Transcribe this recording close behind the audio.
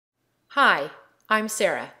Hi, I'm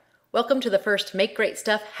Sarah. Welcome to the first Make Great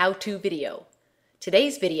Stuff how-to video.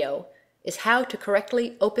 Today's video is how to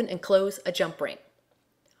correctly open and close a jump ring.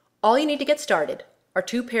 All you need to get started are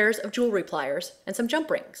 2 pairs of jewelry pliers and some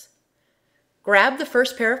jump rings. Grab the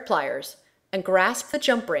first pair of pliers and grasp the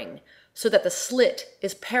jump ring so that the slit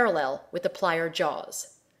is parallel with the plier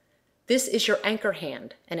jaws. This is your anchor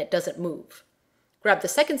hand and it doesn't move. Grab the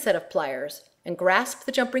second set of pliers and grasp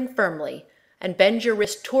the jump ring firmly and bend your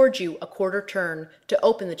wrist towards you a quarter turn to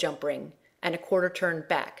open the jump ring and a quarter turn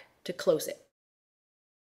back to close it.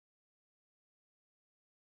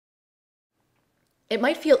 It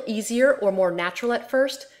might feel easier or more natural at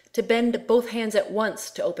first to bend both hands at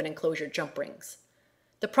once to open and close your jump rings.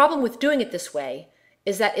 The problem with doing it this way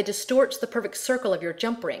is that it distorts the perfect circle of your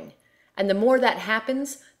jump ring, and the more that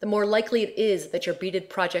happens, the more likely it is that your beaded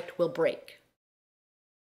project will break.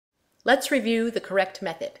 Let's review the correct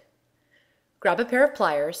method. Grab a pair of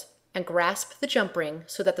pliers and grasp the jump ring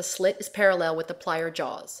so that the slit is parallel with the plier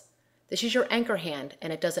jaws. This is your anchor hand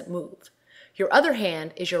and it doesn't move. Your other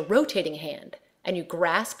hand is your rotating hand, and you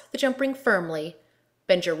grasp the jump ring firmly,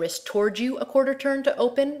 bend your wrist towards you a quarter turn to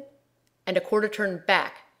open, and a quarter turn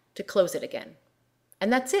back to close it again.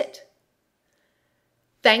 And that's it.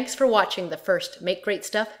 Thanks for watching the first Make Great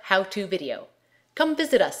Stuff how-to video. Come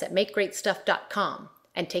visit us at makegreatstuff.com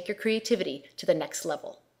and take your creativity to the next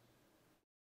level.